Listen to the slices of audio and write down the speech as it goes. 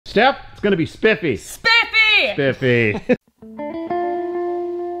Steph, it's gonna be spiffy. Spiffy! Spiffy.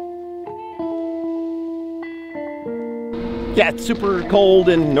 Yeah, it's super cold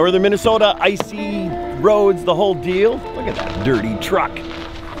in northern Minnesota, icy roads, the whole deal. Look at that dirty truck.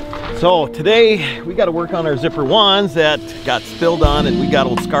 So today we got to work on our zipper wands that got spilled on, and we got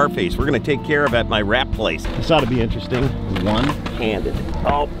old Scarface. We're gonna take care of at my wrap place. This ought to be interesting. One-handed.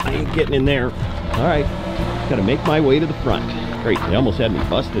 Oh, I ain't getting in there. All right, gotta make my way to the front. Great, they almost had me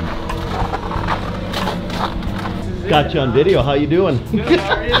busted. Got you on video. How you doing? Good,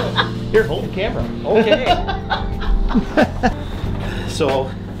 how are you? Here, hold the camera. Okay. So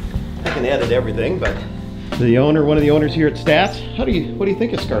I can edit everything, but the owner, one of the owners here at Stats, what do you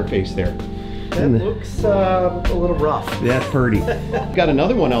think of Scarface there? That looks a little rough. That's pretty. Got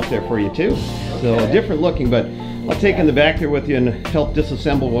another one out there for you too. So different looking, but I'll take in the back there with you and help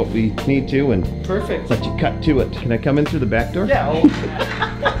disassemble what we need to, and perfect. Let you cut to it. Can I come in through the back door? Yeah.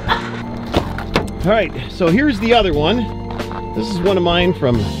 All right, so here's the other one. This is one of mine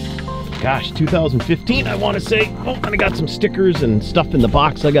from, gosh, 2015, I want to say. Oh, and I got some stickers and stuff in the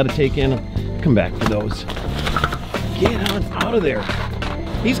box I got to take in. I'll come back for those. Get on out of there.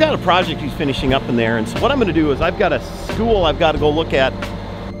 He's got a project he's finishing up in there, and so what I'm going to do is I've got a school I've got to go look at.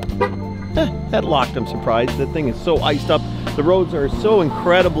 That locked, I'm surprised. That thing is so iced up. The roads are so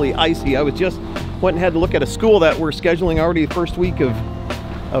incredibly icy. I was just went and had to look at a school that we're scheduling already the first week of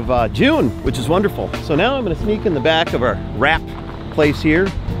June, which is wonderful. So now I'm going to sneak in the back of our wrap place here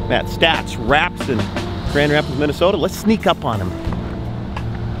at Stats Wraps in Grand Rapids, Minnesota. Let's sneak up on him.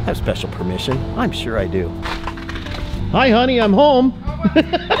 I have special permission. I'm sure I do. Hi, honey, I'm home.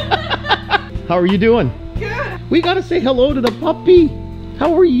 How are you doing? Good. We got to say hello to the puppy.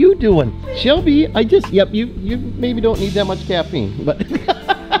 How are you doing? Shelby, you maybe don't need that much caffeine, but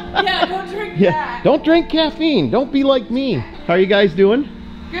Yeah, don't drink that. Don't drink caffeine. Don't be like me. How are you guys doing?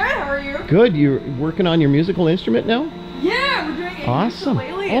 Good, how are you? Good. You're working on your musical instrument now? Yeah, we're doing it. Awesome.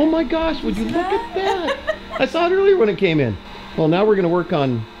 Oh my gosh, would you look at that? I saw it earlier when it came in. Well, now we're going to work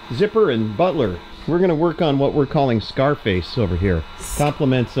on Zipper and Butler. We're going to work on what we're calling Scarface over here.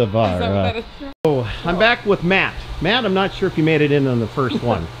 Compliments of our... So I'm back with Matt. Matt, I'm not sure if you made it in on the first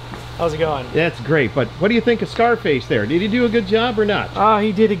one. How's it going? That's great, but what do you think of Scarface there? Did he do a good job or not? Oh,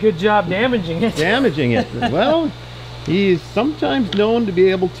 he did a good job damaging it. Damaging it. Well, he's sometimes known to be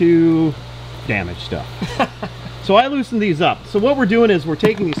able to damage stuff. So I loosened these up. So what we're doing is we're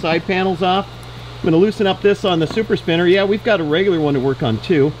taking these side panels off. I'm going to loosen up this on the super spinner. Yeah, we've got a regular one to work on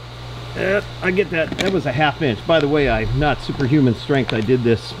too. I get that. That was a 1/2 inch. By the way, I'm not superhuman strength. I did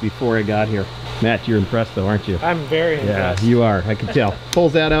this before I got here. Matt, you're impressed though, aren't you? I'm very impressed. Yeah, you are. I can tell.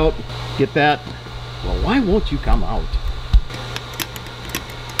 Pulls that out. Get that. Well, why won't you come out?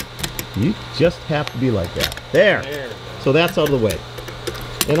 You just have to be like that. There. So that's out of the way.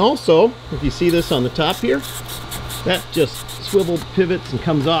 And also, if you see this on the top here, that just swivel pivots and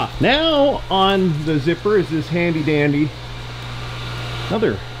comes off. Now on the zipper is this handy dandy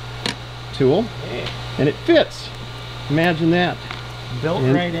another tool, and it fits. Imagine that. Built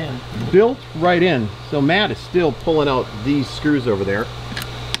right in. Built right in. So Matt is still pulling out these screws over there.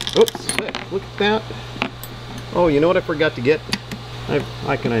 Oops, look at that. Oh, you know what I forgot to get?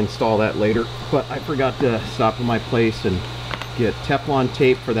 I can install that later, but I forgot to stop at my place and get Teflon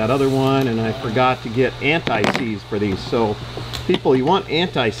tape for that other one, and I forgot to get anti-seize for these. So people, you want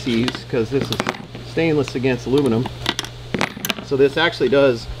anti-seize because this is stainless against aluminum. So this actually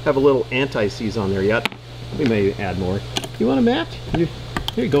does have a little anti-seize on there yet. We may add more. You want a Matt? Here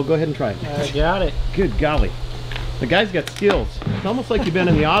you go. Go ahead and try it. I got it. Good golly. The guy's got skills. It's almost like you've been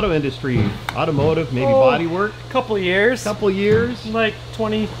in the auto industry, automotive, maybe body work. Couple years. Couple years. Like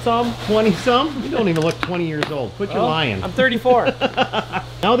 20-some. 20-some? You don't even look 20 years old. Quit your lying. I'm 34.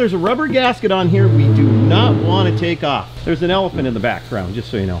 Now there's a rubber gasket on here we do not want to take off. There's an elephant in the background, just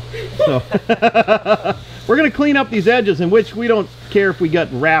so you know. So we're going to clean up these edges, in which we don't care if we got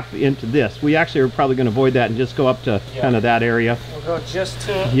wrap into this. We actually are probably going to avoid that and just go up to kind of that area. We'll go just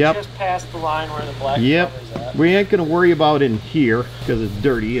past the line where the black cover's at. We ain't going to worry about in here because it's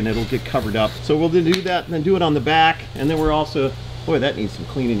dirty and it'll get covered up. So we'll do that and then do it on the back, and then we're also, boy, that needs some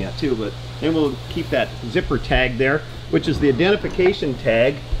cleaning yet too, but then we'll keep that zipper tag there, which is the identification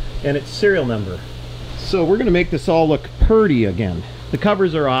tag and its serial number. So we're going to make this all look pretty again. The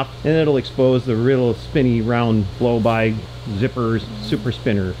covers are off, and it'll expose the real spinny round blow-by zippers, super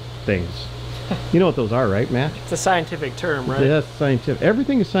spinner things. You know what those are, right, Matt? It's a scientific term, right? Yes, scientific.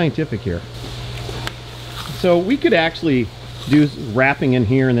 Everything is scientific here. So we could actually do wrapping in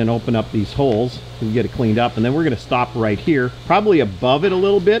here and then open up these holes and get it cleaned up, and then we're going to stop right here, probably above it a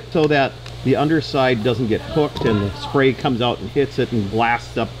little bit, so that the underside doesn't get hooked and the spray comes out and hits it and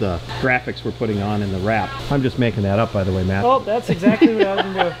blasts up the graphics we're putting on in the wrap. I'm just making that up, by the way, Matt. Oh, that's exactly what I was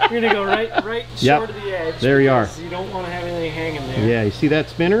gonna do. You're gonna go right short of the edge. There you are. You don't want to have anything hanging there. Yeah, you see that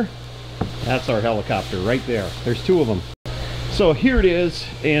spinner? That's our helicopter right there. There's two of them. So here it is,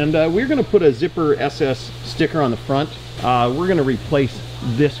 and we're going to put a Zipper SS sticker on the front. We're going to replace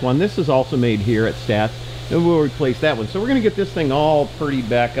this one. This is also made here at Stats, and we'll replace that one. So we're going to get this thing all pretty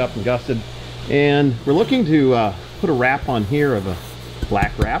back up and gusted, and we're looking to put a wrap on here of a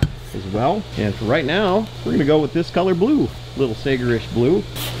black wrap as well. And for right now, we're going to go with this color blue, little Sager-ish blue.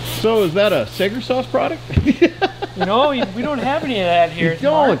 So is that a Sager sauce product? You know, we don't have any of that here. You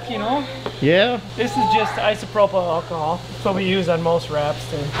don't. Mark, you know? Yeah. This is just isopropyl alcohol. It's what we use on most wraps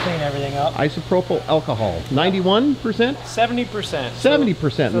to clean everything up. Isopropyl alcohol. 91%? 70%.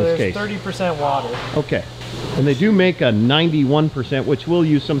 70% in this case. 30% water. Okay. And they do make a 91%, which we'll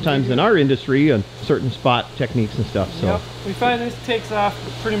use sometimes in our industry on certain spot techniques and stuff. So. Yep. We find this takes off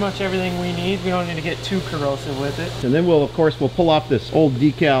pretty much everything we need. We don't need to get too corrosive with it. And then we'll pull off this old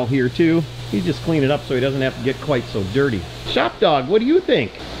decal here too. You just clean it up so he doesn't have to get quite so dirty. Shop Dog, what do you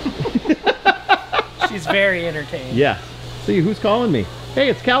think? She's very entertained. Yeah. See, who's calling me? Hey,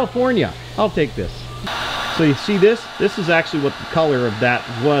 it's California. I'll take this. So you see this? This is actually what the color of that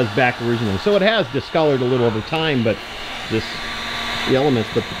was back originally. So it has discolored a little over time, but the elements,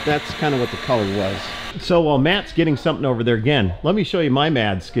 but that's kind of what the color was. So while Matt's getting something over there again, let me show you my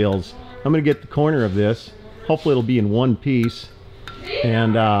mad skills. I'm gonna get the corner of this. Hopefully it'll be in one piece.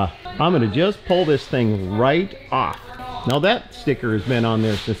 And I'm gonna just pull this thing right off. Now that sticker has been on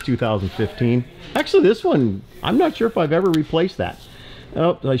there since 2015. Actually, this one, I'm not sure if I've ever replaced that.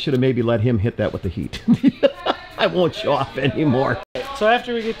 Oh, I should have maybe let him hit that with the heat. I won't show off anymore. So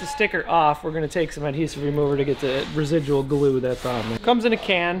after we get the sticker off, we're going to take some adhesive remover to get the residual glue that's on there. It comes in a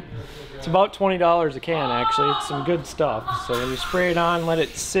can. It's about $20 a can, actually. It's some good stuff. So you spray it on, let it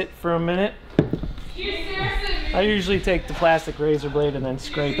sit for a minute. I usually take the plastic razor blade and then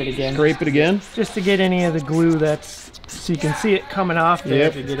scrape it again. Scrape it again? Just to get any of the glue that's, so you can see it coming off there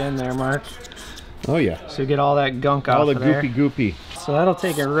if you get in there, Mark. Oh yeah. So you get all that gunk off all the of there. goopy. So that'll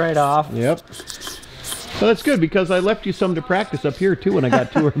take it right off. Yep. So that's good because I left you some to practice up here too when I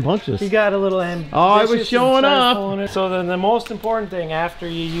got two bunches. You got a little ambitious. Oh, I was showing off. So then the most important thing after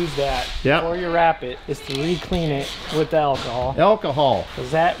you use that, before you wrap it, is to re-clean it with the alcohol. Alcohol.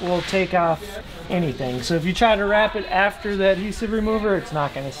 Because that will take off anything. So if you try to wrap it after the adhesive remover, it's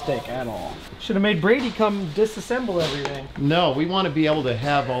not going to stick at all. Should have made Brady come disassemble everything. No, we want to be able to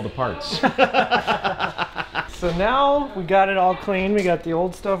have all the parts. So now we got it all clean. We got the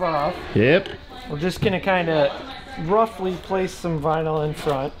old stuff off. Yep. We're just going to kind of roughly place some vinyl in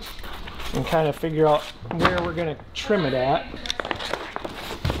front and kind of figure out where we're going to trim it at.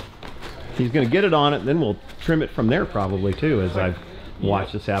 He's going to get it on it, then we'll trim it from there probably too, as I've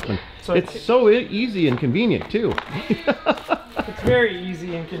watched this happen. So it's so easy and convenient too. It's very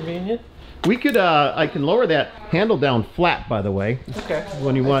easy and convenient. We could, I can lower that handle down flat, by the way. Okay.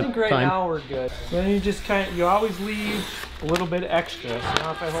 When you want I think right time. now we're good. Then you just kind of, you always leave a little bit extra. So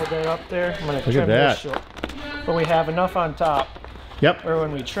now if I hold that up there, I'm going to trim this short. But we have enough on top. Yep. Or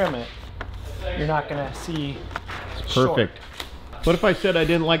when we trim it, you're not going to see it's perfect. Short. What if I said I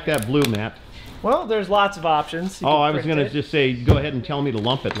didn't like that blue, Matt? Well, there's lots of options. I was going to just say, go ahead and tell me to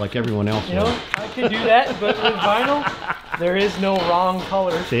lump it like everyone else. You know, I could do that, but with vinyl, there is no wrong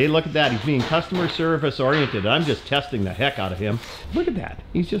color. See, look at that. He's being customer service oriented. I'm just testing the heck out of him. Look at that.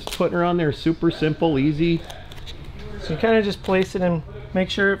 He's just putting her on there super simple, easy. So you kind of just place it and make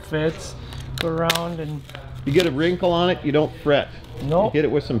sure it fits. Go around and... You get a wrinkle on it, you don't fret. Nope. Hit it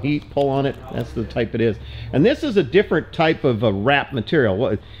with some heat, pull on it. That's the type it is. And this is a different type of a wrap material.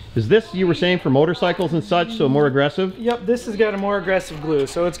 What is this, you were saying, for motorcycles and such, so more aggressive? Yep, this has got a more aggressive glue,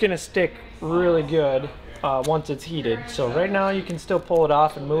 so it's going to stick really good once it's heated. So right now you can still pull it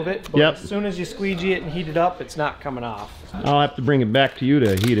off and move it, but as soon as you squeegee it and heat it up, it's not coming off. I'll have to bring it back to you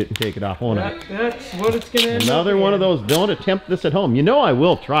to heat it and take it off, won't I? That's what it's going to end up Another one of those, don't attempt this at home. You know I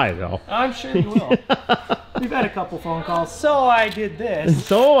will try, though. I'm sure you will. We've had a couple phone calls. So I did this.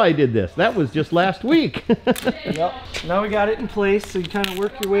 So I did this. That was just last week. Yep. Now we got it in place, so you kind of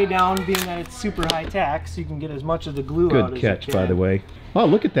work your way down, being that it's super high tack, so you can get as much of the glue out as you can. Good catch, by the way. Oh,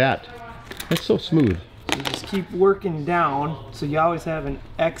 look at that. That's so smooth. So you just keep working down, so you always have an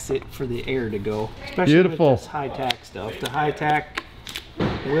exit for the air to go. Especially with this high tack stuff. The high tack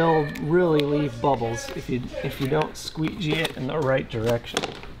will really leave bubbles if you don't squeegee it in the right direction.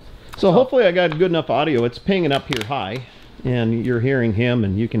 So hopefully I got good enough audio. It's pinging up here high, and you're hearing him,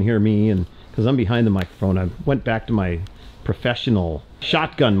 and you can hear me, and because I'm behind the microphone, I went back to my professional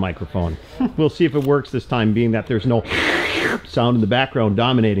shotgun microphone. We'll see if it works this time, being that there's no sound in the background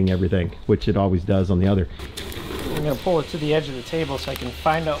dominating everything, which it always does on the other. I'm gonna pull it to the edge of the table so I can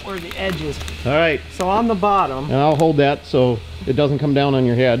find out where the edge is. All right. So on the bottom, and I'll hold that so it doesn't come down on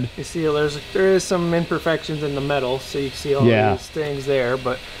your head. You see there is some imperfections in the metal, so you can see all these things there,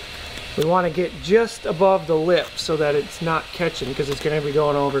 but we want to get just above the lip so that it's not catching, because it's going to be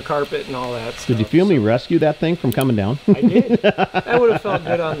going over carpet and all that stuff. Did you feel me rescue that thing from coming down? I did. That would have felt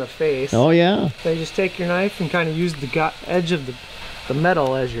good on the face. Oh yeah. So you just take your knife and kind of use the edge of the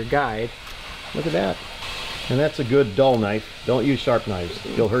metal as your guide. Look at that. And that's a good dull knife. Don't use sharp knives.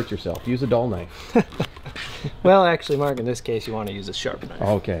 You'll hurt yourself. Use a dull knife. Well, actually, Mark, in this case, you want to use a sharp knife.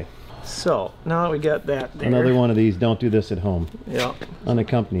 Okay. So, now that we got that there. Another one of these. Don't do this at home. Yeah.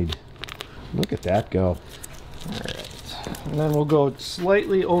 Unaccompanied. Look at that go. All right. And then we'll go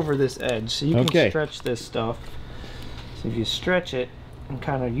slightly over this edge, so you can stretch this stuff. So if you stretch it and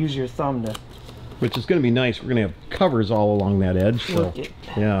kind of use your thumb to... Which is going to be nice. We're going to have covers all along that edge. So,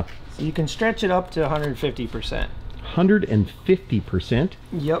 yeah. So you can stretch it up to 150%. 150%?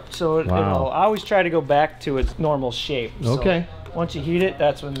 Yep, so it'll always try to go back to its normal shape. Okay. So once you heat it,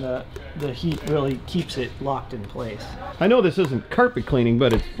 that's when the heat really keeps it locked in place. I know this isn't carpet cleaning,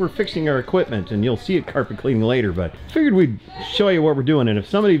 but we're fixing our equipment, and you'll see it carpet cleaning later, but figured we'd show you what we're doing. And if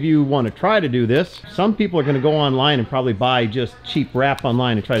some of you want to try to do this, some people are going to go online and probably buy just cheap wrap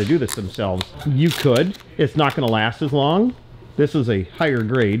online and try to do this themselves. You could. It's not going to last as long. This is a higher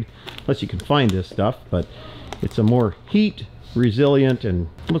grade, unless you can find this stuff, but it's a more heat resilient, and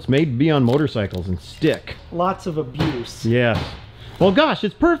it's made to be on motorcycles and stick. Lots of abuse. Yes. Well, gosh,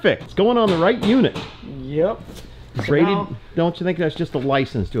 it's perfect. It's going on the right unit. Yep. Rated, don't you think that's just a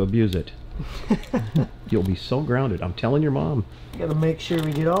license to abuse it? You'll be so grounded. I'm telling your mom. Gotta make sure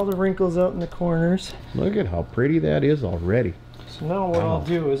we get all the wrinkles out in the corners. Look at how pretty that is already. So now what I'll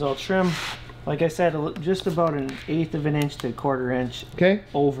do is I'll trim, like I said, just about 1/8 of an inch to 1/4 inch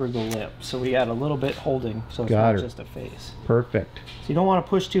over the lip. So we got a little bit holding, so it's not just a face. Perfect. So you don't want to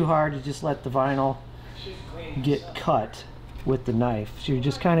push too hard. You just let the vinyl get cut with the knife. So you're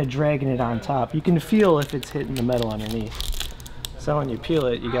just kind of dragging it on top. You can feel if it's hitting the metal underneath. So when you peel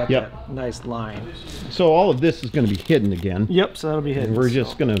it, you got that nice line. So all of this is going to be hidden again. Yep, so that'll be hidden. And we're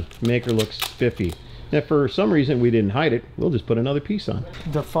just going to make her look spiffy. If for some reason we didn't hide it, we'll just put another piece on.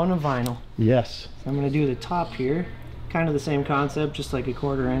 The fun of vinyl. Yes. So I'm going to do the top here. Kind of the same concept, just like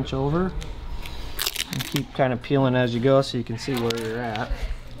 1/4 inch over. And keep kind of peeling as you go so you can see where you're at.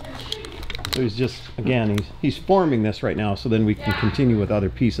 So he's just, again, he's forming this right now, so then we can continue with other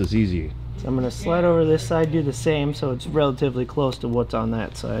pieces easy. So I'm going to slide over this side, do the same, so it's relatively close to what's on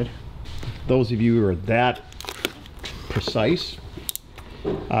that side. Those of you who are that precise,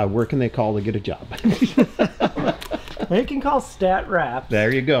 where can they call to get a job? They can call Stat Wraps.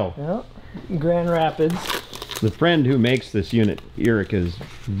 There you go. Yep. Grand Rapids. The friend who makes this unit, Eric, is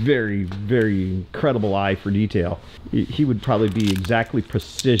very, very incredible eye for detail. He would probably be exactly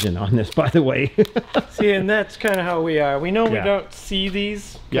precision on this, by the way. See, and that's kind of how we are. We know we don't see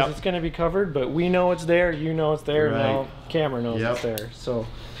these because it's going to be covered, but we know it's there, you know it's there, and now camera knows it's there. So,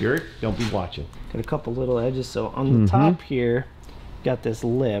 Eric, don't be watching. Got a couple little edges. So on the top here, got this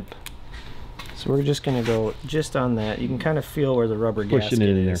lip. So we're just going to go just on that. You can kind of feel where the rubber gasket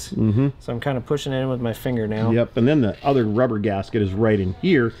is. So I'm kind of pushing it in with my fingernail. Yep, and then the other rubber gasket is right in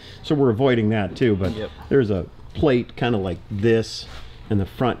here, so we're avoiding that too. But there's a plate kind of like this in the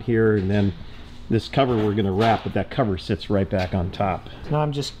front here, and then this cover we're going to wrap, but that cover sits right back on top. Now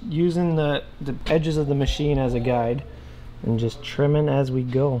I'm just using the edges of the machine as a guide and just trimming as we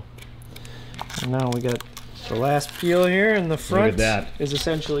go. And now we got the last peel here, and the front is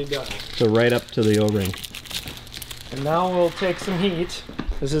essentially done. So right up to the O-ring. And now we'll take some heat.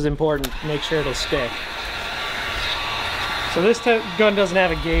 This is important. Make sure it'll stick. So this gun doesn't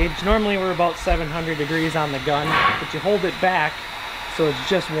have a gauge. Normally we're about 700 degrees on the gun, but you hold it back so it's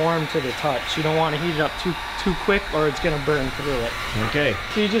just warm to the touch. You don't want to heat it up too quick or it's going to burn through it. Okay.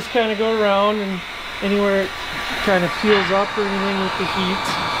 So you just kind of go around, and anywhere it kind of peels up or anything with the heat,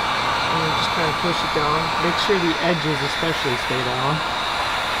 and you just kind of push it down. Make sure the edges especially stay down.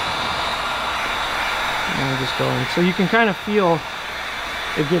 And we're just going. So you can kind of feel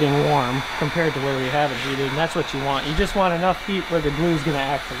it getting warm compared to where we have it heated, and that's what you want. You just want enough heat where the glue is going to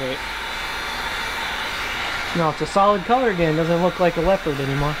activate. Now it's a solid color again, doesn't look like a leopard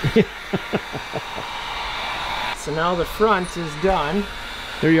anymore. So now the front is done.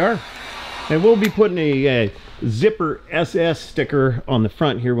 There you are. And we'll be putting a zipper SS sticker on the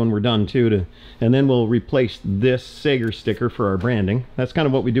front here when we're done too, and then we'll replace this Sager sticker for our branding. That's kind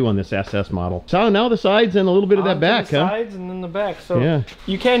of what we do on this SS model. So now the sides and a little bit of that back, the sides and then the back. So yeah,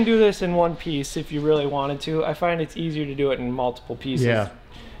 you can do this in one piece if you really wanted to. I find it's easier to do it in multiple pieces. Yeah.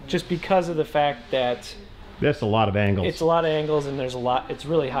 Just because of the fact that that's a lot of angles. It's a lot of angles, and there's a lot. It's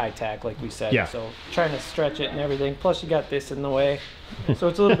really high tack, like we said. Yeah. So trying to stretch it and everything. Plus, you got this in the way, so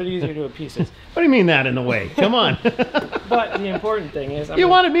it's a little bit easier to do in pieces. What do you mean that in the way? Come on. But the important thing is, you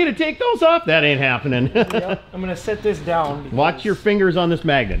wanted me to take those off? That ain't happening. Yep, I'm gonna set this down. Watch your fingers on this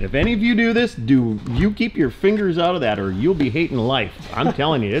magnet. If any of you do this, do you keep your fingers out of that, or you'll be hating life. I'm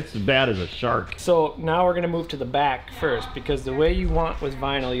telling you, it's as bad as a shark. So now we're gonna move to the back first, because the way you want with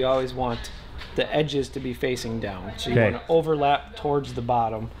vinyl, you always want the edges to be facing down, so you want to overlap towards the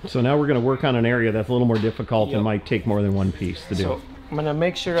bottom. So now we're going to work on an area that's a little more difficult and might take more than one piece to do. So I'm going to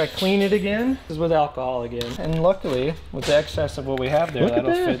make sure I clean it again. This is with alcohol again, and luckily with the excess of what we have there,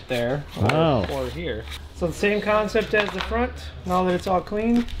 that'll fit there or here. So the same concept as the front. Now that it's all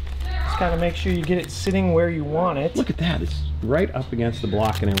clean, just kind of make sure you get it sitting where you want it. Look at that, it's right up against the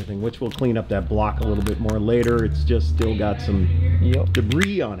block and everything, which we'll clean up that block a little bit more later. It's just still got some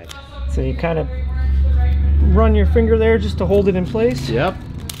debris on it. So you kind of run your finger there just to hold it in place. Yep.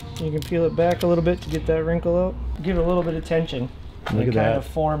 You can peel it back a little bit to get that wrinkle out. Give it a little bit of tension. Look at that. It kind of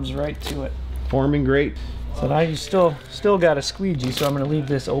forms right to it. Forming great. So now you still got a squeegee, so I'm going to leave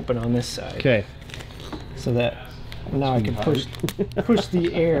this open on this side. Okay. So that now I can push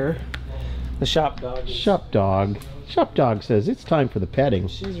the air. The shop dog. Shop dog says it's time for the petting.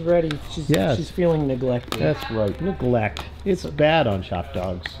 She's ready. She's feeling neglected. That's right. Neglect. It's bad on shop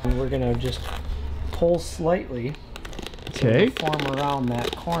dogs. And we're gonna just pull slightly. Okay. To form around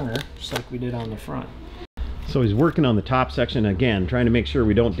that corner, just like we did on the front. So he's working on the top section again, trying to make sure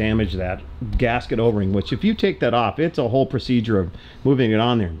we don't damage that gasket O-ring, which if you take that off, it's a whole procedure of moving it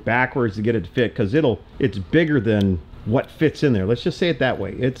on there backwards to get it to fit, because it's bigger than what fits in there. Let's just say it that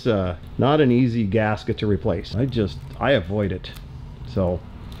way. It's not an easy gasket to replace. I avoid it. So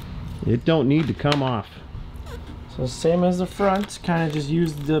it don't need to come off. So same as the front, kind of just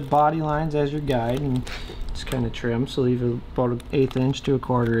use the body lines as your guide and just kind of trim. So leave about an 1/8 inch to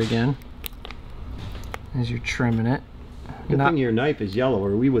 1/4 again as you're trimming it. Good thing your knife is yellow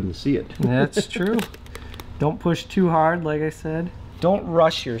or we wouldn't see it. That's true. Don't push too hard, like I said. Don't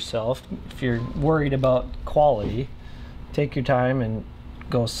rush yourself if you're worried about quality. Take your time and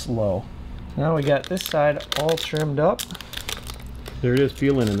go slow. Now we got this side all trimmed up. There it is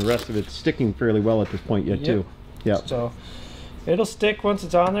peeling, and the rest of it's sticking fairly well at this point yet too. Yeah. So it'll stick once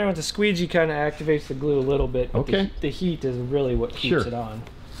it's on there. With the squeegee kind of activates the glue a little bit. But the heat is really what keeps it on.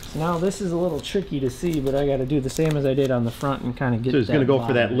 So now this is a little tricky to see, but I got to do the same as I did on the front and kind of get. So he's going to go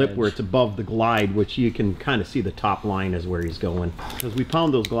for that lip where it's above the glide, which you can kind of see the top line is where he's going. Because we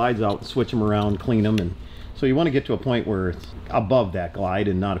pound those glides out and switch them around, clean them, and so you want to get to a point where it's above that glide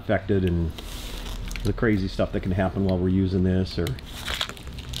and not affected, and the crazy stuff that can happen while we're using this or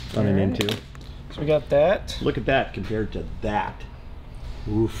running into. So we got that. Look at that compared to that.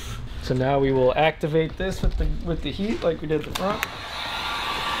 Oof. So now we will activate this with the heat like we did the front.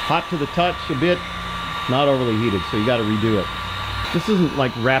 Hot to the touch a bit, not overly heated, so you got to redo it. This isn't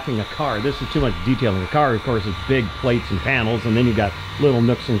like wrapping a car. This is too much detail in the car. Of course, it's big plates and panels, and then you got little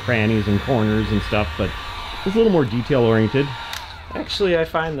nooks and crannies and corners and stuff, but it's a little more detail oriented. Actually, I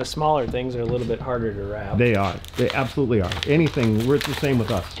find the smaller things are a little bit harder to wrap. They are. They absolutely are. Anything, it's the same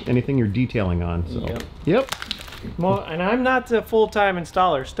with us. Anything you're detailing on. So. Yep. Well, and I'm not the full-time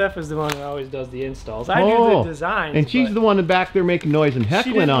installer. Steph is the one who always does the installs. I do the designs. And she's the one in the back there making noise and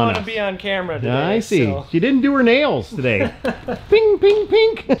heckling on us. She didn't want to be on camera today. I see. So. She didn't do her nails today. Ping, ping,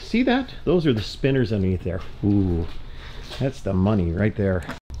 ping. See that? Those are the spinners underneath there. Ooh, that's the money right there.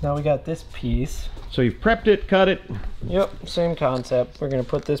 Now we got this piece. So you've prepped it, cut it. Yep, same concept. We're going to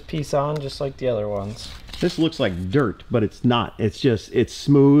put this piece on just like the other ones. This looks like dirt, but it's not. It's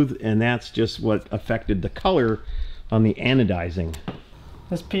smooth, and that's just what affected the color on the anodizing.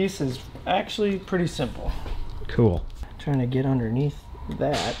 This piece is actually pretty simple. Cool. Trying to get underneath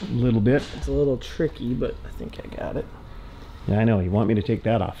that. A little bit. It's a little tricky, but I think I got it. Yeah, I know. You want me to take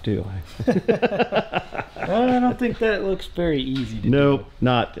that off, too. I don't think that looks very easy to do. No,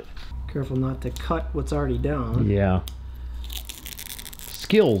 not. Careful not to cut what's already down. Yeah.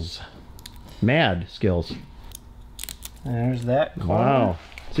 Skills. Mad skills. There's that corner. Wow.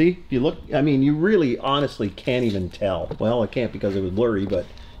 See, if you look, I mean, you really honestly can't even tell. Well, I can't because it was blurry, but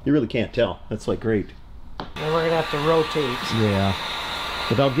you really can't tell. That's like great. And we're gonna have to rotate. Yeah.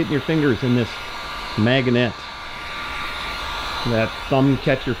 Without getting your fingers in this magnet. That thumb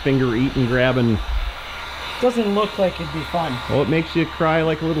catcher finger eating, grabbing Doesn't look like it'd be fun. Well, it makes you cry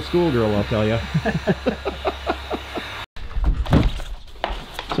like a little schoolgirl, I'll tell you.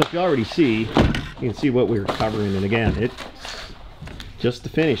 So if you already see, you can see what we were covering, and again, it's just the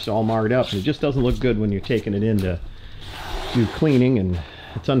finish, all marred up, and it just doesn't look good when you're taking it in to do cleaning, and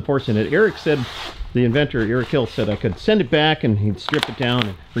it's unfortunate. Eric said, the inventor, Eric Hill, said I could send it back and he'd strip it down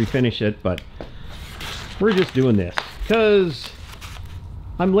and refinish it, but we're just doing this because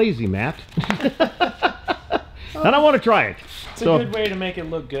I'm lazy, Matt. And I want to try it. It's a good way to make it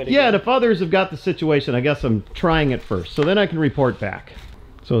look good again. Yeah, and if others have got the situation, I guess I'm trying it first, so then I can report back.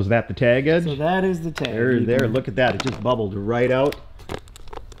 So is that the tag edge? So that is the tag. There, look at that. It just bubbled right out.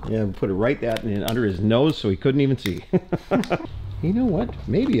 Yeah, put it right under his nose so he couldn't even see. You know what?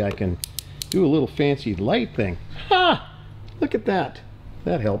 Maybe I can do a little fancy light thing. Ha! Look at that.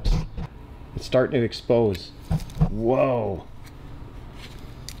 That helps. It's starting to expose. Whoa.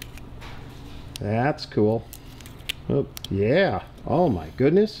 That's cool. Oh, yeah. Oh my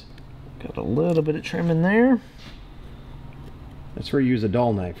goodness. Got a little bit of trim in there. That's where you use a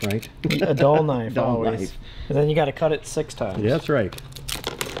dull knife, right? A dull knife, dull always. knife. And then you got to cut it 6 times. Yeah, that's right.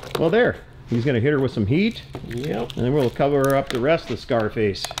 Well, there. He's going to hit her with some heat. Yep. And then we'll cover up the rest of the scar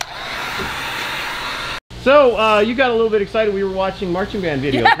face. So, you got a little bit excited. We were watching marching band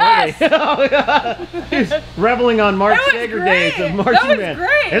videos, Yes! weren't we? He's reveling on March Stagger days of marching band.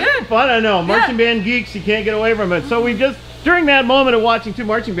 Great. Isn't it fun? I know. Marching band geeks, you can't get away from it. So we just, during that moment of watching 2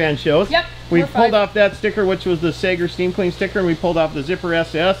 marching band shows, we pulled off that sticker, which was the Sager Steam Clean sticker, and we pulled off the Zipper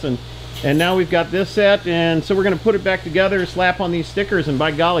SS, and now we've got this set, and so we're going to put it back together, slap on these stickers, and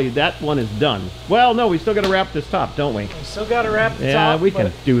by golly, that one is done. Well, no, we still got to wrap this top, don't we? We still got to wrap the top. Yeah, we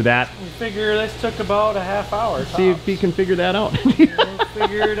can do that. We figure this took about a half hour. See if he can figure that out. We'll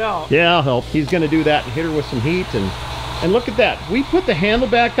figure it out. Yeah, I'll help. He's going to do that and hit her with some heat, and look at that. We put the handle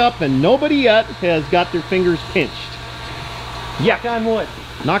back up, and nobody yet has got their fingers pinched. Yeah. Knock on wood.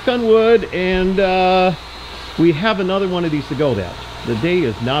 Knock on wood, and we have another one of these to go then. The day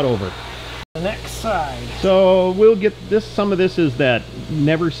is not over. The next side. So we'll get this, some of this is that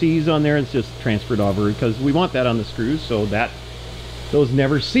never sees on there, it's just transferred over because we want that on the screws so that those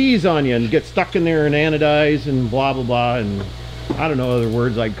never sees on you and get stuck in there and anodize and blah blah blah, and I don't know other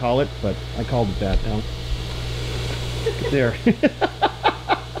words I'd call it, but I called it that now. There.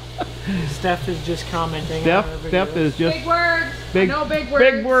 Steph is just commenting. Steph is just big words. No big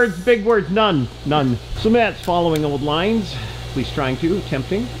words. Big words. None. So Matt's following old lines. At least trying to,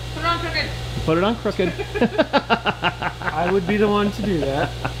 attempting. Put it on crooked. Put it on crooked. I would be the one to do that.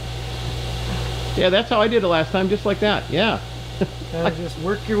 Yeah, that's how I did it last time, just like that. Yeah. Just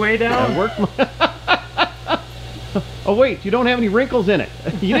work your way down. I worked my Oh wait, you don't have any wrinkles in it.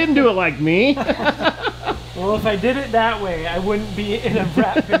 You didn't do it like me. Well, if I did it that way, I wouldn't be in a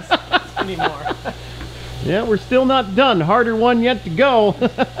wrap business anymore. Yeah, we're still not done. Harder one yet to go.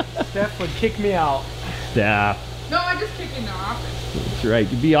 Steph would kick me out. Steph. No, I just kicked in the office. That's right.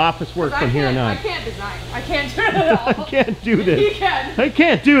 You'd be office work from here on out. I can't design. I can't do it at all. I can't do this. He can. I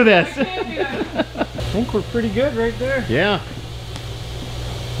can't do this. I can't do that. I think we're pretty good right there. Yeah.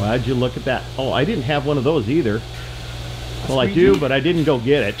 Why'd you look at that? Oh, I didn't have one of those either. Well, I do, but I didn't go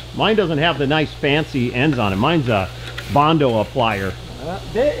get it. Mine doesn't have the nice fancy ends on it. Mine's a Bondo applier.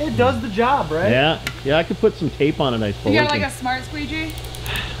 It does the job, right? Yeah, I could put some tape on it, I suppose. You got like a smart squeegee?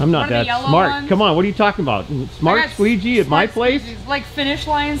 I'm not that smart. Ones? Come on, what are you talking about? Smart squeegee at my place? Squeegees, like finish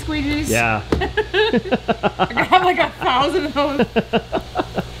line squeegees? Yeah. I got like 1,000 of those.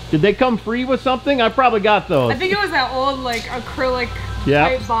 Did they come free with something? I probably got those. I think it was that old like acrylic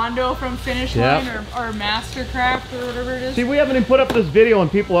type Bondo from Finish Line or Mastercraft or whatever it is. See, we haven't even put up this video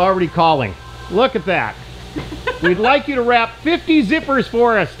and people are already calling. Look at that. We'd like you to wrap 50 zippers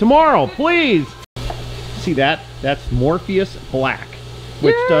for us tomorrow, please. See that? That's Morpheus Black,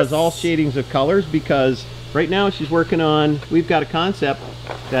 which does all shadings of colors, because right now she's working on, we've got a concept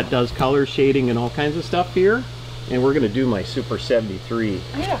that does color shading and all kinds of stuff here. And we're going to do my Super 73.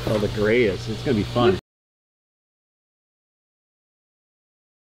 Yeah. Oh, the gray is. It's going to be fun.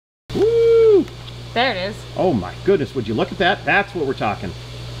 Woo! There it is. Oh my goodness, would you look at that? That's what we're talking.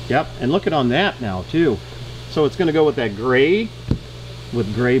 Yep, and look at on that now too. So it's going to go with that gray,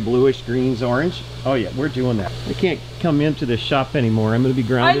 with gray, bluish, greens, orange. Oh yeah, we're doing that. I can't come into this shop anymore. I'm going to be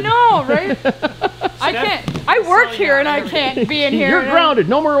grounded. I know, right? I can't. I work here and I can't be in here. You're grounded.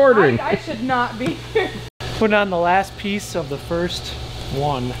 No more ordering. I should not be here. Put on the last piece of the first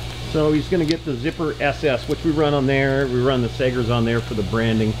one. So he's going to get the Zipper SS, which we run on there. We run the Sagers on there for the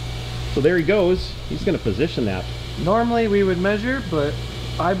branding. So there he goes. He's going to position that. Normally we would measure, but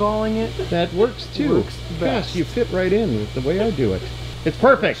eyeballing it, that works too. Works best. Gosh, you fit right in with the way I do it. It's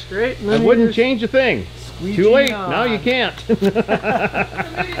perfect. Straight. I wouldn't change a thing. Too late. Now you can't.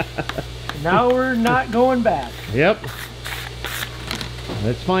 Now we're not going back. Yep.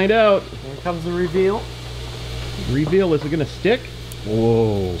 Let's find out. Here comes the reveal. Reveal, is it gonna stick?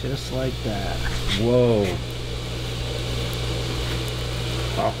 Whoa. Just like that. Whoa.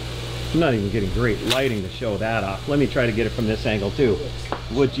 Oh, I'm not even getting great lighting to show that off. Let me try to get it from this angle too.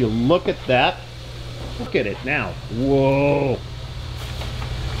 Would you look at that? Look at it now. Whoa.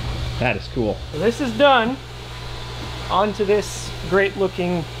 That is cool. So this is done. Onto this great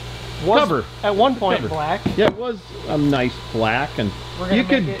looking cover. At one point black. Yeah, it was a nice black, and we're gonna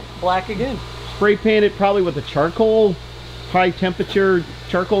make it black again. Spray paint it probably with a charcoal, high temperature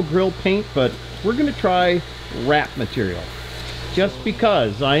charcoal grill paint, but we're gonna try wrap material. Just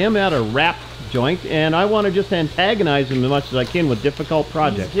because I am at a wrap joint and I want to just antagonize him as much as I can with difficult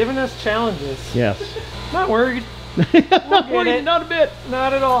projects. He's giving us challenges. Yes. Not worried. Not worried, not a bit.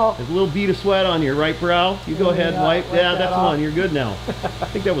 Not at all. There's a little bead of sweat on your right brow. You go ahead and wipe. Yeah, that's the one. You're good now. I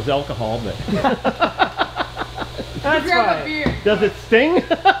think that was alcohol, but. That's fine. Does it sting?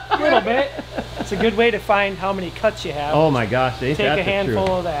 A little bit. It's a good way to find how many cuts you have. Oh my gosh, ain't that Take a handful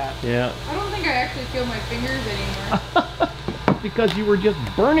of that. Yeah. I don't think I actually feel my fingers anymore. Because you were just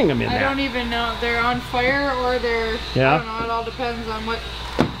burning them in there. I don't even know if they're on fire or they're, yeah. I don't know, it all depends on what.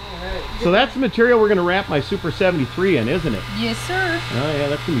 So that's the material we're going to wrap my Super 73 in, isn't it? Yes, sir. Oh yeah,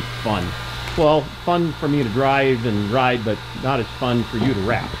 that's going to be fun. Well, fun for me to drive and ride, but not as fun for you to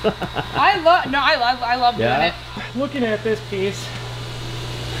wrap. I love doing it. Looking at this piece,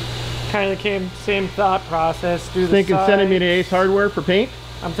 kind of the same thought process. Thinking sending me to Ace Hardware for paint?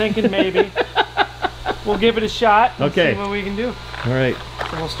 I'm thinking maybe. We'll give it a shot and okay. see what we can do. All right.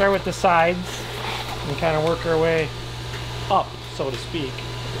 So we'll start with the sides and kind of work our way up, so to speak.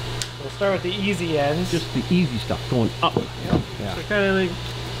 We'll start with the easy ends. Just the easy stuff going up. Yep. Yeah. So kind of like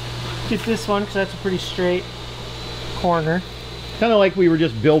get this one because that's a pretty straight corner. Kind of like we were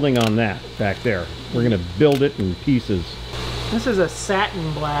just building on that back there. We're going to build it in pieces. This is a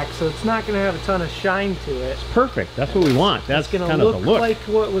satin black, so it's not going to have a ton of shine to it. It's perfect. That's what we want. That's going kind to of the look. like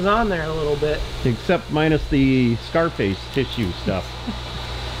what was on there a little bit. Except minus the Scarface tissue stuff.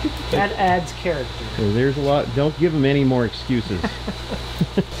 That adds character. So there's a lot. Don't give him any more excuses.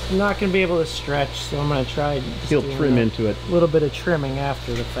 I'm not going to be able to stretch, so I'm going to try. He'll trim into it. A little bit of trimming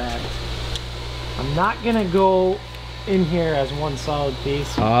after the fact. I'm not going to go in here as one solid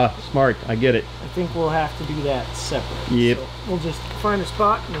piece. Ah, smart. I get it. I think we'll have to do that separate. Yep. So we'll just find a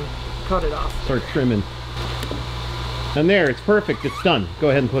spot and cut it off. Start trimming. And there, it's perfect. It's done. Go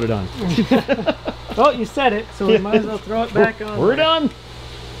ahead and put it on. Well, you said it, so we might as well throw it back on. We're done.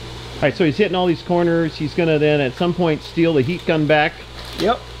 All right, so he's hitting all these corners. He's going to then at some point steal the heat gun back.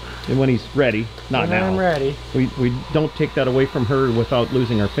 Yep. And when he's ready, not now. When I'm ready. We don't take that away from her without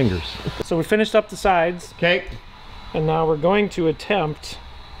losing our fingers. So we finished up the sides. Okay. And now we're going to attempt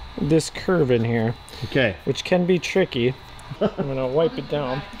this curve in here. Okay. Which can be tricky. I'm going to wipe it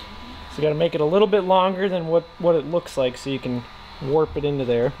down. So you got to make it a little bit longer than what it looks like so you can warp it into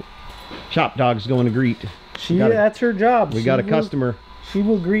there. Chop Dog's going to greet. That's her job. We got a customer. She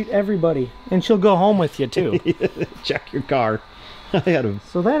will greet everybody. And she'll go home with you too. Check your car.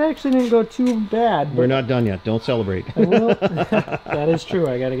 So that actually didn't go too bad. We're not done yet. Don't celebrate. I will. That is true.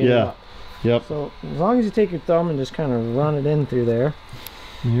 I got to get it up. Yep. So as long as you take your thumb and just kind of run it in through there.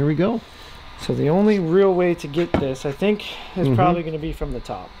 And here we go. So the only real way to get this, I think, is probably going to be from the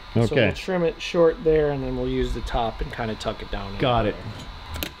top. Okay. So we'll trim it short there, and then we'll use the top and kind of tuck it down. Got it.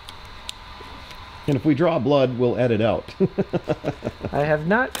 And if we draw blood, we'll edit out. I have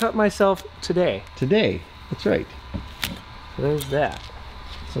not cut myself today. Today. That's right. So there's that.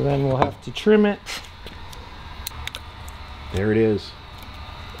 So then we'll have to trim it. There it is.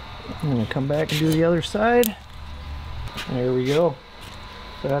 I'm going to come back and do the other side. There we go.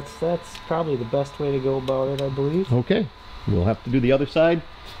 So that's probably the best way to go about it, I believe. Okay. We'll have to do the other side.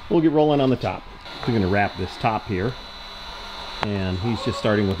 We'll get rolling on the top. We're going to wrap this top here. And he's just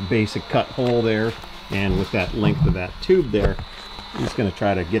starting with a basic cut hole there. And with that length of that tube there, he's going to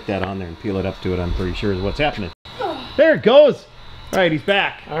try to get that on there and peel it up to it, I'm pretty sure is what's happening. There it goes! All right, he's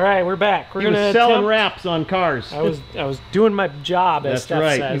back. All right, we're back. We're gonna selling wraps on cars. I was doing my job, as Steph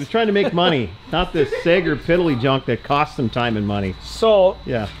right. says. He was trying to make money, not this Sager piddly junk that costs him time and money. So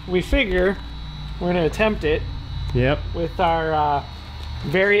yeah, we figure we're gonna attempt it. Yep. With our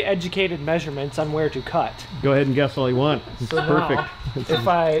very educated measurements on where to cut. Go ahead and guess all you want. It's so perfect. If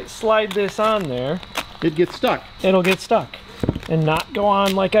I slide this on there, it gets stuck. It'll get stuck and not go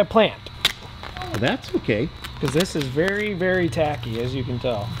on like I planned. Well, that's okay. Because this is very, very tacky, as you can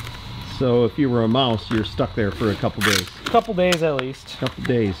tell. So if you were a mouse, you're stuck there for a couple days. A couple days at least. A couple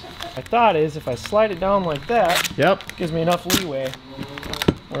days. My thought is if I slide it down like that, yep, it gives me enough leeway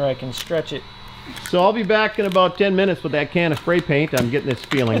where I can stretch it. So I'll be back in about 10 minutes with that can of spray paint. I'm getting this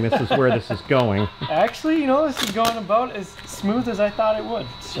feeling this is where this is going. Actually, you know, this is going about as smooth as I thought it would.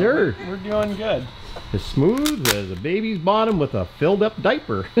 So sure. We're doing good. As smooth as a baby's bottom with a filled up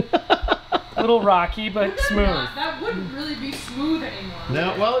diaper. A little rocky, but smooth. That wouldn't really be smooth anymore.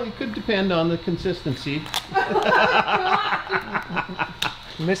 No, well, it could depend on the consistency.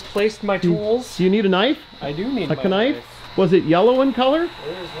 Misplaced my tools. Do you need a knife? I do need a knife. Was it yellow in color?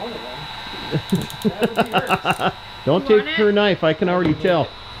 There's one of them. That would be yours. Don't take her knife, I can already tell.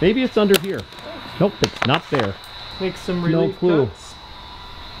 Maybe it's under here. Nope, it's not there. Make some relief no clue. cuts.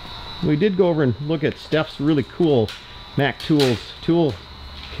 We did go over and look at Steph's really cool Mac Tools tool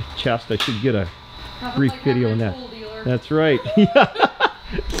chest. I should get a brief video on that. That's right. Yeah.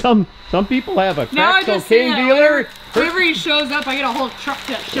 Some people have a crack cocaine dealer. Whenever he shows up, I get a whole truck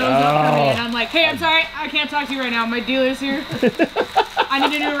that shows up for me, and I'm like, hey, I'm sorry, I can't talk to you right now. My dealer's here. I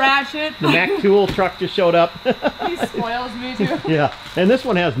need a new ratchet. The Mac Tool truck just showed up. He spoils me too. Yeah, and this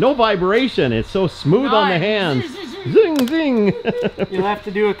one has no vibration. It's so smooth on the hands. Zing, zing. You'll have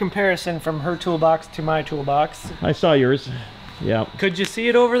to do a comparison from her toolbox to my toolbox. I saw yours. Yeah. Could you see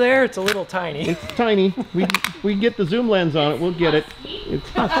it over there? It's a little tiny. It's tiny. We get the zoom lens on it. We'll get it. It's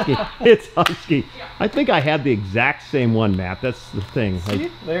husky. It's husky. I think I had the exact same one, Matt. That's the thing. See?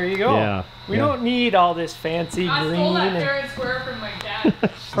 There you go. Yeah. We don't need all this fancy I green. stole that fair and square from my dad.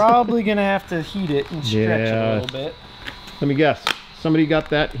 Probably gonna have to heat it and stretch it a little bit. Let me guess. Somebody got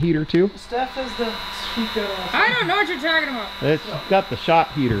that heater too? Steph is the speaker. I don't know what you're talking about. It's got the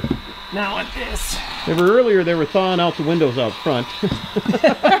shop heater. Now at this. Earlier they were thawing out the windows out front.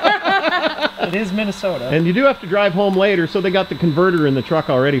 It is Minnesota. And you do have to drive home later, so they got the converter in the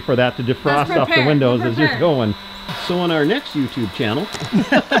truck already for that to defrost off the windows as you're going. So on our next YouTube channel,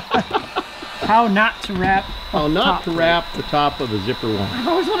 how not to wrap the top of a zipper one. I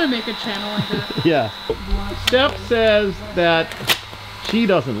always want to make a channel like that. Yeah. Steph says that she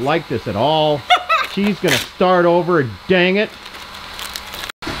doesn't like this at all. She's gonna start over, dang it.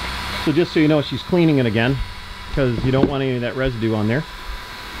 So just so you know, she's cleaning it again because you don't want any of that residue on there.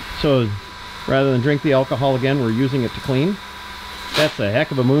 So rather than drink the alcohol again, we're using it to clean. That's a heck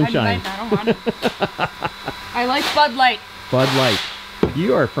of a moonshine. I don't want it. I like Bud Light. Bud Light.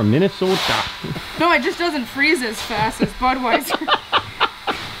 You are from Minnesota. No, it just doesn't freeze as fast as Budweiser.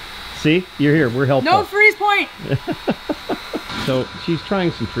 See, you're here. We're helpful. No freeze point. So she's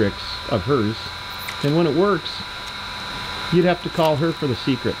trying some tricks of hers, and when it works, you'd have to call her for the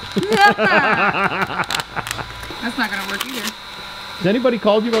secret. That's not gonna work either. Has anybody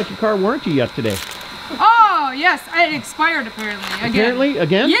called you about your car warranty yet today? Oh yes, it expired apparently. Again. Apparently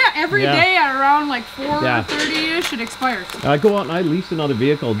again? Yeah, every day at around like 4:30ish, it expires. I go out and I lease another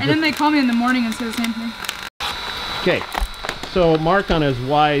vehicle. And then they call me in the morning and say the same thing. Okay, so Mark on his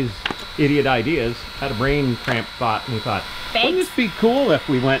wise idiot ideas had a brain cramp thought, and he thought, wouldn't this be cool if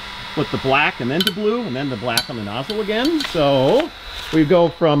we went with the black and then to blue and then the black on the nozzle again? So we go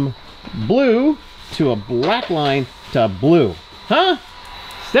from blue to a black line to blue. Huh?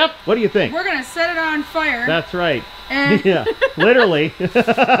 Steph, what do you think? We're gonna set it on fire. That's right. And yeah, literally.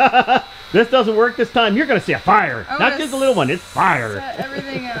 This doesn't work this time. You're gonna see a fire. Not just a little one, it's fire. Set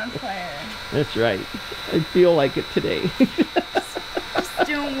everything on fire. That's right. I feel like it today. Just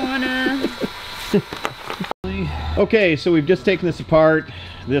don't wanna. Okay, so we've just taken this apart.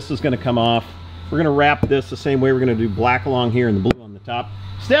 This is gonna come off. We're gonna wrap this the same way. We're gonna do black along here and the blue on the top.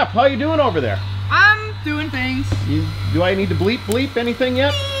 Steph, how you doing over there? I'm doing things. Do I need to bleep anything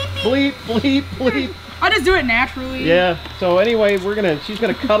yet? Bleep. I just do it naturally. Yeah, so anyway, she's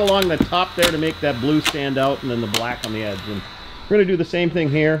gonna cut along the top there to make that blue stand out and then the black on the edge. And we're gonna do the same thing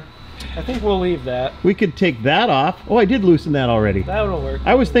here. I think we'll leave that. We could take that off. Oh, I did loosen that already. That'll work.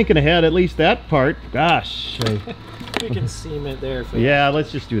 I was thinking ahead, at least that part. Gosh. We can seam it there. Yeah,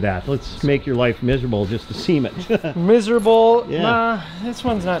 let's just do that. Let's make your life miserable just to seam it. Miserable? Yeah. Nah, this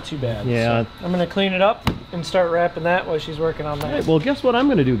one's not too bad. Yeah. So I'm gonna clean it up and start wrapping that while she's working on that. All right, well, guess what I'm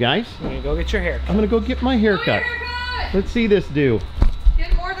gonna do, guys? I'm gonna go get your haircut. I'm gonna go get my haircut. Let's see this do.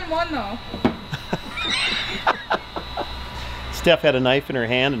 Get more than one though. Steph had a knife in her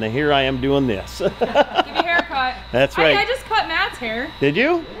hand, and here I am doing this. Give you a haircut. That's right. I just cut Matt's hair. Did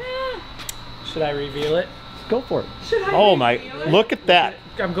you? Yeah. Should I reveal it? Go for it. Should I Oh my, reveal it? look at that.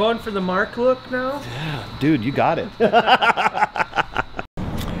 I'm going for the Mark look now. Yeah, dude, you got it.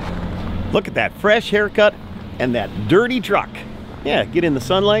 Look at that fresh haircut and that dirty truck. Yeah, get in the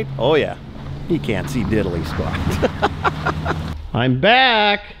sunlight. Oh yeah, you can't see diddly squat. I'm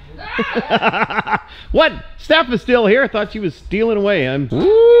back. Ah! What? Steph is still here. I thought she was stealing away.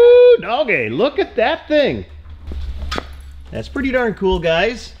 Woo, doggy, look at that thing. That's pretty darn cool,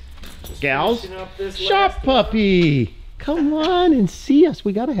 guys. Gals. Shop puppy. Come on and see us.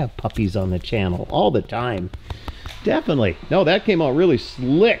 We got to have puppies on the channel all the time. Definitely. No, that came out really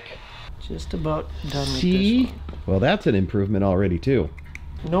slick. Just about done with See? this one. Well, that's an improvement already, too.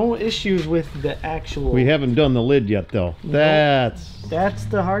 No issues with the actual... We haven't done the lid yet, though. Nope. That's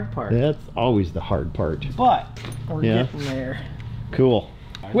the hard part. That's always the hard part. But we're getting there. Cool.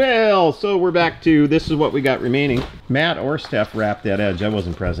 Well, so we're back to, this is what we got remaining. Matt or Steph wrapped that edge. I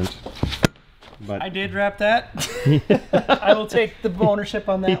wasn't present. But I did wrap that. I will take the ownership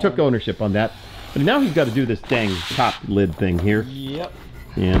on that. He took ownership on that. But now he's got to do this dang top lid thing here. Yep.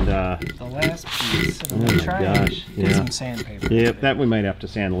 And the last piece. oh my gosh. Get some sandpaper. Yep, that we might have to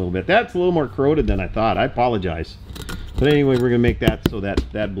sand a little bit. That's a little more corroded than I thought. I apologize. But anyway, we're gonna make that so that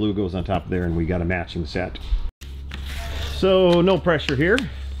that blue goes on top there and we got a matching set. So no pressure here,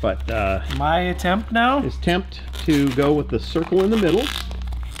 but my attempt now is attempt to go with the circle in the middle,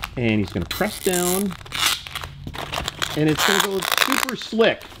 and he's gonna press down, and it's gonna go super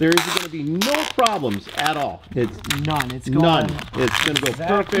slick. There is gonna be no problems at all. It's none. It's going none. It's gonna go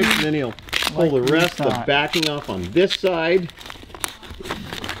exactly perfect, and then he'll pull the rest of backing off on this side.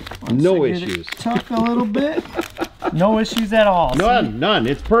 No issues. Tuck a little bit. No issues at all. None, none.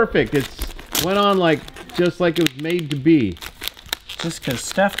 It's perfect. It's went on like just like it was made to be. Just because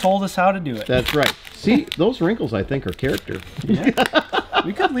Steph told us how to do it. That's right. See, those wrinkles I think are character. Yeah.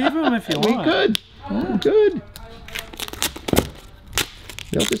 We could leave them if you want. We could. Oh, good.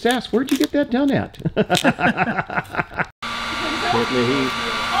 They'll just ask, where'd you get that done at? Getting the heat.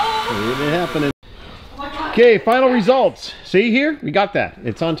 Really happening. Okay, final results. See here? We got that.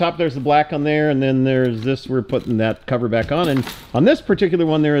 It's on top. There's the black on there, and then there's this. We're putting that cover back on. And on this particular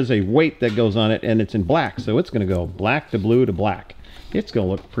one, there is a weight that goes on it, and it's in black. So it's going to go black to blue to black. It's going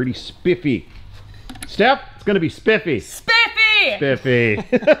to look pretty spiffy. Steph, it's going to be spiffy. Spiffy! Spiffy.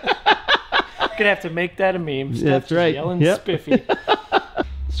 Gonna have to make that a meme. Steph That's right. Yelling Yep. spiffy.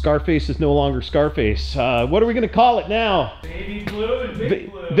 Scarface is no longer Scarface. What are we going to call it now? Baby blue and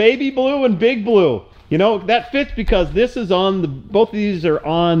big blue. Baby blue and big blue. You know, that fits because this is on the, both of these are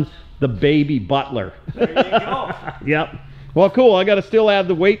on the baby butler. There you go. Yep. Well, cool. I got to still add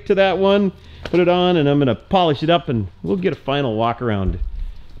the weight to that one, put it on, and I'm going to polish it up, and we'll get a final walk around.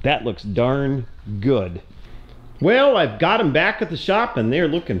 That looks darn good. Well, I've got them back at the shop, and they're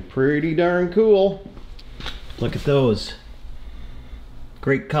looking pretty darn cool. Look at those.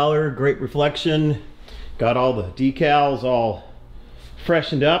 Great color, great reflection. Got all the decals all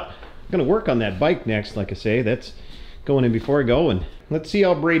freshened up. I'm gonna work on that bike next, like I say. That's going in before I go, and let's see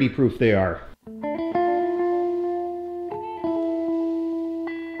how Brady proof they are.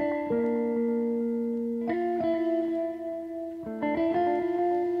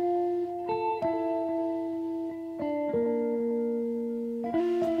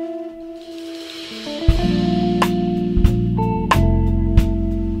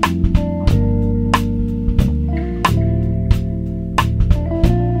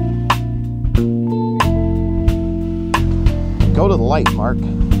 Go to the light, Mark.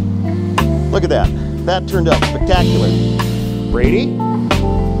 Look at that. That turned out spectacular. Brady, I'm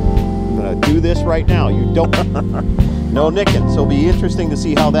gonna do this right now. You don't, no nicking. So it'll be interesting to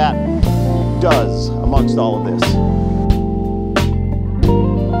see how that does amongst all of this.